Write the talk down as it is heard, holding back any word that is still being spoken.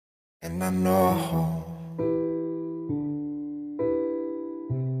And I know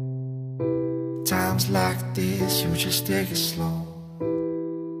times like this, you just take it slow.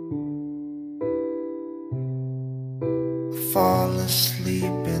 Fall asleep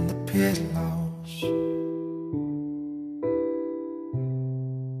in the pillows.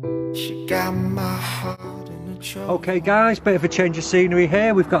 She got my heart in a choke. Okay guys, bit of a change of scenery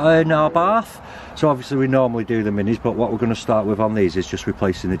here. We've got an Abarth. So obviously we normally do the minis, but what we're going to start with on these is just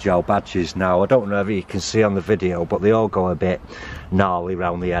replacing the gel badges. Now I don't know if you can see on the video, but they all go a bit gnarly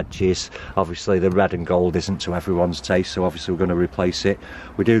around the edges. Obviously the red and gold isn't to everyone's taste, so obviously we're going to replace it.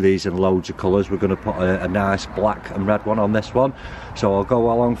 We do these in loads of colours. We're going to put a nice black and red one on this one. So I'll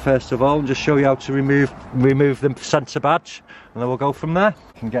go along first of all and just show you how to remove the centre badge, and then we'll go from there.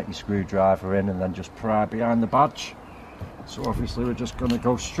 You can get your screwdriver in and then just pry behind the badge. So obviously we're just going to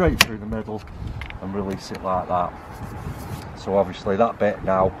go straight through the middle and release it like that. So obviously that bit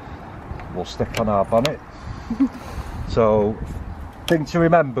now will stick on our bonnet. So thing to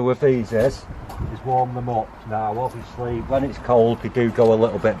remember with these is warm them up. Now obviously when it's cold they do go a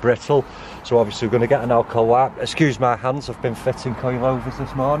little bit brittle, so obviously we're going to get an alcohol wipe. Excuse my hands, I've been fitting coilovers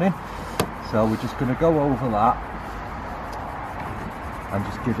this morning. So we're just going to go over that and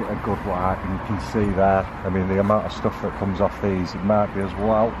just give it a good wipe, and you can see there, I mean the amount of stuff that comes off these, it might be as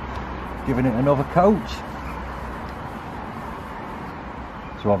well giving it another coat.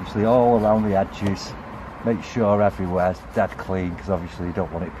 So obviously all around the edges, make sure everywhere's dead clean, because obviously you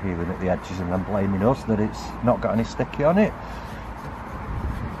don't want it peeling at the edges and then blaming us that it's not got any sticky on it.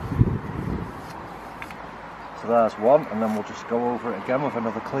 So there's one, and then we'll just go over it again with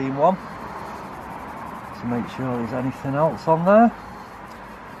another clean one to make sure there's anything else on there.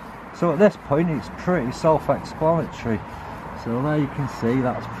 So at this point it's pretty self-explanatory. So there you can see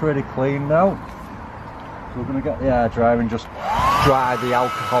that's pretty clean now. So we're going to get the hairdryer and just dry the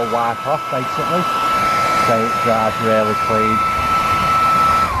alcohol wipe off basically. So it dries really clean.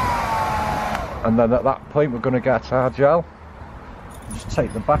 And then at that point we're going to get our gel. Just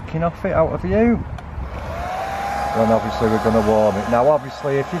take the backing off it out of view. Then obviously we're going to warm it. Now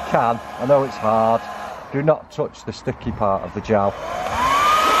obviously if you can, I know it's hard, do not touch the sticky part of the gel. So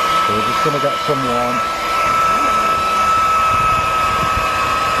we're just going to get some warmth.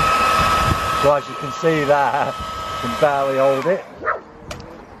 So as you can see there, you can barely hold it.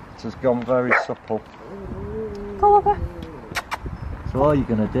 It has gone very supple. Go over. So all you're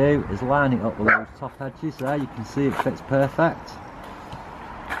going to do is line it up with those top edges there. You can see it fits perfect.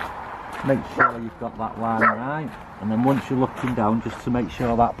 Make sure you've got that line right. And then once you're looking down, just to make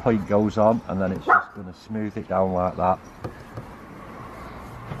sure that point goes on, and then it's just going to smooth it down like that.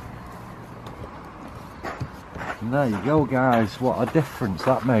 And there you go guys, what a difference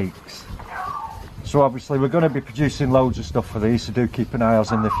that makes. So obviously we're going to be producing loads of stuff for these, so do keep an eye on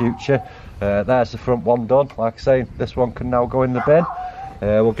us in the future. There's the front one done. Like I say, this one can now go in the bin.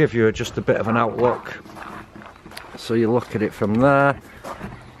 We'll give you just a bit of an outlook, so you look at it from there.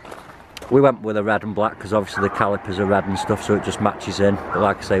 We went with a red and black because obviously the calipers are red and stuff, so it just matches in. But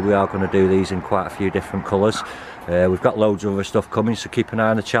like I say, we are going to do these in quite a few different colours. We've got loads of other stuff coming, so keep an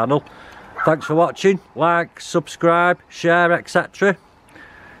eye on the channel. Thanks for watching. Like, subscribe, share, etc.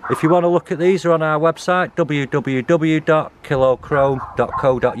 If you want to look at these, they're on our website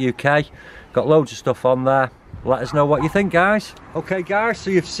www.kilochrome.co.uk. Got loads of stuff on there. Let us know what you think guys. Okay guys,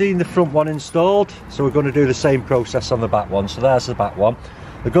 so you've seen the front one installed, so we're going to do the same process on the back one. So there's the back one.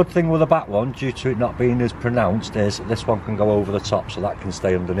 The good thing with the back one, due to it not being as pronounced, is this one can go over the top, so that can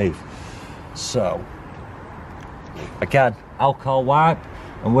stay underneath. So again, alcohol wipe.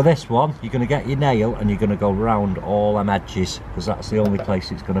 And with this one, you're going to get your nail and you're going to go round all them edges, because that's the only place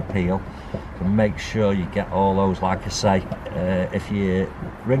it's going to peel. And make sure you get all those, like I say, if you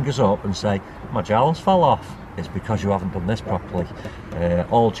ring us up and say, my gels fell off, it's because you haven't done this properly.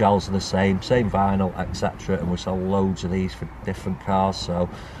 All gels are the same vinyl, etc. And we sell loads of these for different cars, so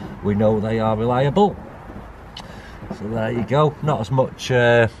we know they are reliable. So there you go, not as much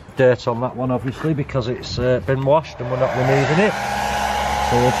dirt on that one obviously, because it's been washed and we're not removing it.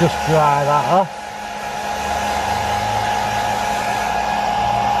 So we'll just dry that off.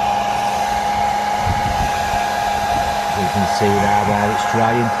 You can see there where it's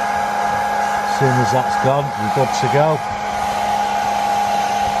drying. As soon as that's gone, you're good to go.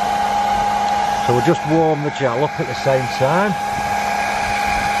 So we'll just warm the gel up at the same time.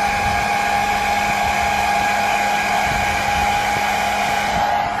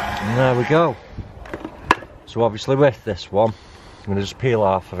 And there we go. So obviously with this one, I'm going to just peel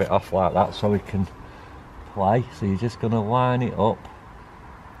half of it off like that so we can play. So you're just going to line it up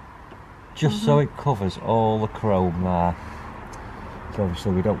just so it covers all the chrome there. So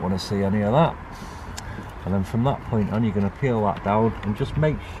obviously we don't want to see any of that. And then from that point on, you're going to peel that down and just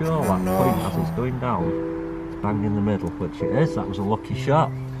make sure that point as it's going down, it's bang in the middle, which it is. That was a lucky shot.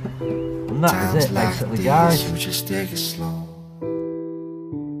 And that is it basically, guys. You just take it slow.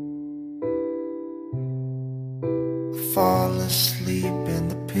 Fall asleep in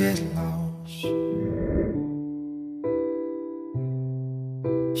the pillows.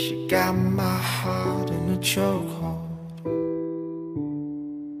 She got my heart in a chokehold.